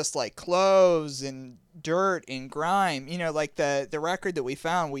 just like clothes and dirt and grime. Like the record that we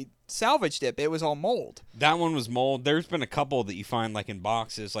found, we salvaged it, but it was all mold. That one was mold. There's been a couple that you find like in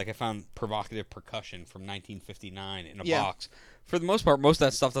boxes. Like I found Provocative Percussion from 1959 in a box. For the most part, most of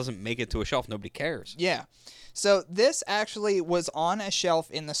that stuff doesn't make it to a shelf. Nobody cares. Yeah. So this actually was on a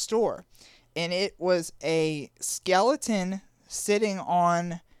shelf in the store, and it was a skeleton sitting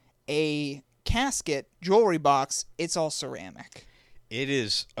on a casket jewelry box. It's all ceramic. It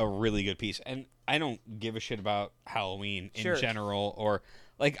is a really good piece, and I don't give a shit about Halloween in general, or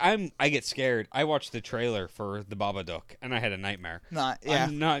like I get scared. I watched the trailer for the Babadook, and I had a nightmare.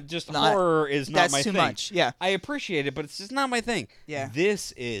 Horror is not that's my too thing. much. Yeah, I appreciate it, but it's just not my thing. Yeah,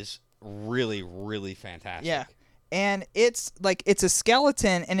 this is really, really fantastic. Yeah, and it's a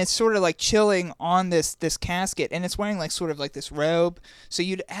skeleton, and it's sort of like chilling on this casket, and it's wearing like sort of like this robe. So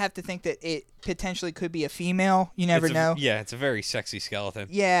you'd have to think that it potentially could be a female. You never know. Yeah, it's a very sexy skeleton.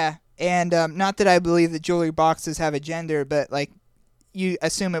 Yeah, and not that I believe that jewelry boxes have a gender, but like you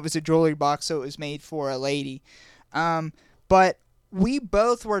assume it was a jewelry box, so it was made for a lady. But we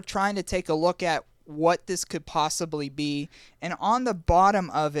both were trying to take a look at what this could possibly be, and on the bottom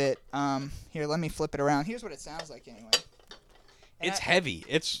of it, here, let me flip it around. Here's what it sounds like anyway. It's heavy.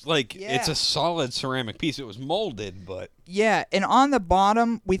 It's like it's a solid ceramic piece. It was molded, but yeah, and on the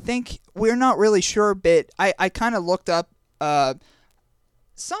bottom, we're not really sure, but I kind of looked up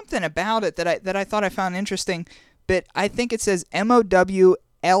something about it that I thought I found interesting, but I think it says MOWLIFE,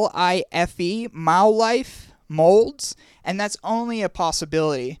 Mowlife, molds, and that's only a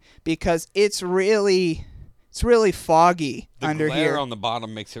possibility because it's really foggy under The glare here. on the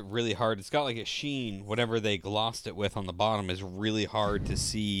bottom makes it really hard. It's got like a sheen. Whatever they glossed it with on the bottom is really hard to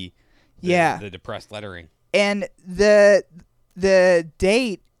see. The depressed lettering. And the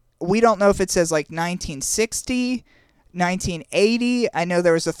date, we don't know if it says like 1960, 1980. I know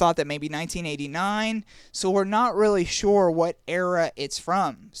there was a thought that maybe 1989. So we're not really sure what era it's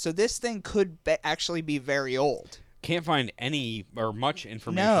from. So this thing could actually be very old. Can't find any or much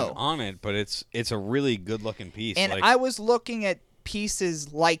information on it, but it's a really good looking piece. And I was looking at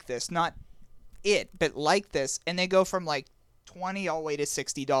pieces like this, not it, but like this, and they go from like $20 all the way to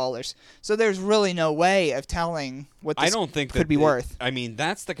 $60. So there's really no way of telling what this could be worth. I mean,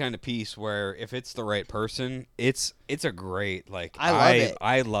 that's the kind of piece where if it's the right person, it's a great, like, I love it.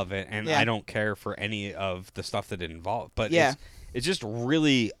 I love it, and I don't care for any of the stuff that it involved. But it's just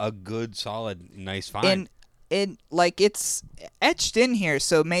really a good, solid, nice find. And like it's etched in here,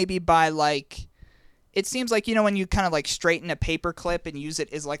 so maybe by like, it seems like, you know, when you kind of like straighten a paper clip and use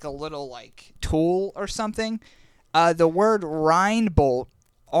it as like a little like tool or something. The word Rheinbolt,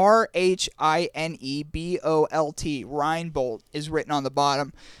 R-H-I-N-E-B-O-L-T, Rheinbolt, is written on the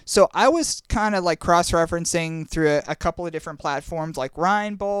bottom. So I was kind of like cross-referencing through a couple of different platforms like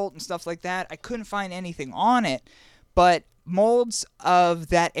Rheinbolt and stuff like that. I couldn't find anything on it, but molds of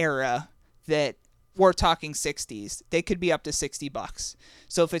that era that we're talking 60s, they could be up to $60.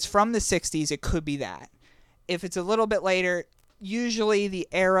 So if it's from the 60s, it could be that. If it's a little bit later, usually the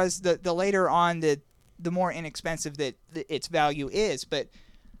eras, the later on, the more inexpensive that its value is.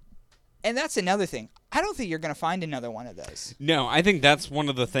 And that's another thing. I don't think you're going to find another one of those. No, I think that's one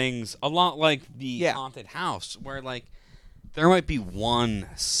of the things, a lot like the haunted house, where like there might be one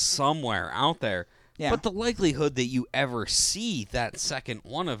somewhere out there, but the likelihood that you ever see that second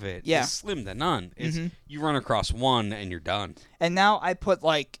one of it is slim to none. You run across one and you're done. And now I put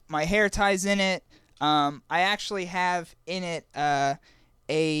like my hair ties in it. I actually have in it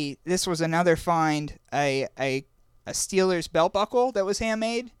this was another find, a Steelers belt buckle that was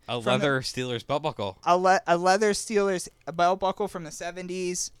handmade. A leather Steelers belt buckle. A leather Steelers belt buckle from the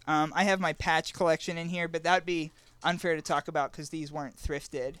 70s. I have my patch collection in here, but that would be unfair to talk about because these weren't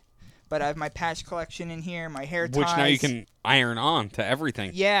thrifted. But I have my patch collection in here, my hair ties. Which now you can iron on to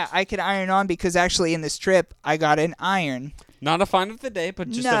everything. Yeah, I could iron on because actually in this trip I got an iron. Not a find of the day, but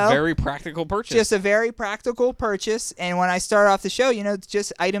just a very practical purchase. Just a very practical purchase. And when I start off the show, you know, it's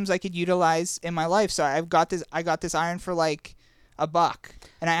just items I could utilize in my life. So I got this iron for like $1.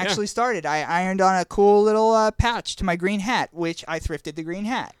 And I actually started. I ironed on a cool little patch to my green hat, which I thrifted the green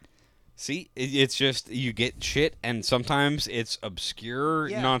hat. See, it's just you get shit, and sometimes it's obscure,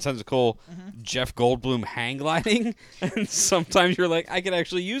 nonsensical Jeff Goldblum hang gliding, and sometimes you're like, I could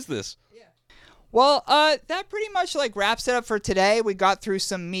actually use this. Well, that pretty much like wraps it up for today. We got through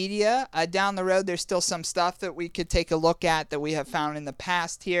some media. Down the road, there's still some stuff that we could take a look at that we have found in the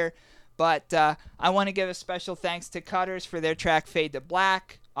past here. But I want to give a special thanks to Cutters for their track Fade to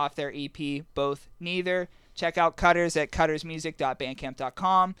Black off their EP, Both Neither. Check out Cutters at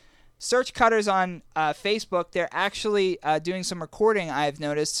cuttersmusic.bandcamp.com. Search Cutters on Facebook. They're actually doing some recording, I've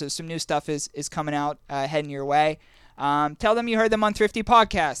noticed, so some new stuff is coming out heading your way. Tell them you heard them on Thrifty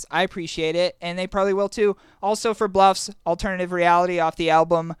Podcasts. I appreciate it, and they probably will too. Also for Bluffs, Alternative Reality off the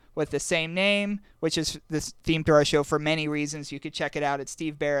album with the same name, which is the theme to our show for many reasons. You could check it out at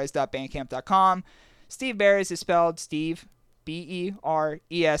steveberes.bandcamp.com. Steve Beres is spelled Steve,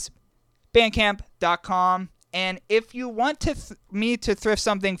 B-E-R-E-S, bandcamp.com. And if you want me to thrift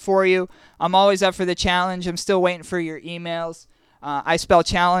something for you, I'm always up for the challenge. I'm still waiting for your emails. I spell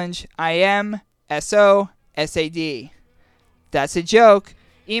challenge, I-M-S-O-S-A-D. That's a joke.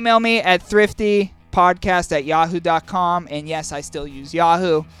 Email me at thriftypodcast@yahoo.com. And yes, I still use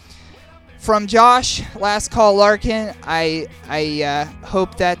Yahoo. From Josh, Last Call Larkin, I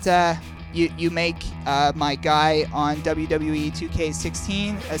hope that you make my guy on WWE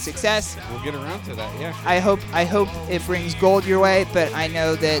 2K16 a success. We'll get around to that, yeah. I hope it brings gold your way, but I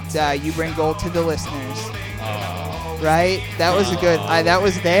know that you bring gold to the listeners. Right? That was a good. That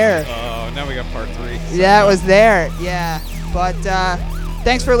was there. Oh, now we got part 3. That was there. Yeah. But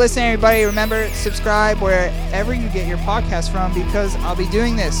thanks for listening, everybody. Remember, subscribe wherever you get your podcast from because I'll be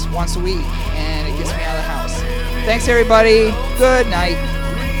doing this once a week, and it gets me out of the house. Thanks, everybody. Good night.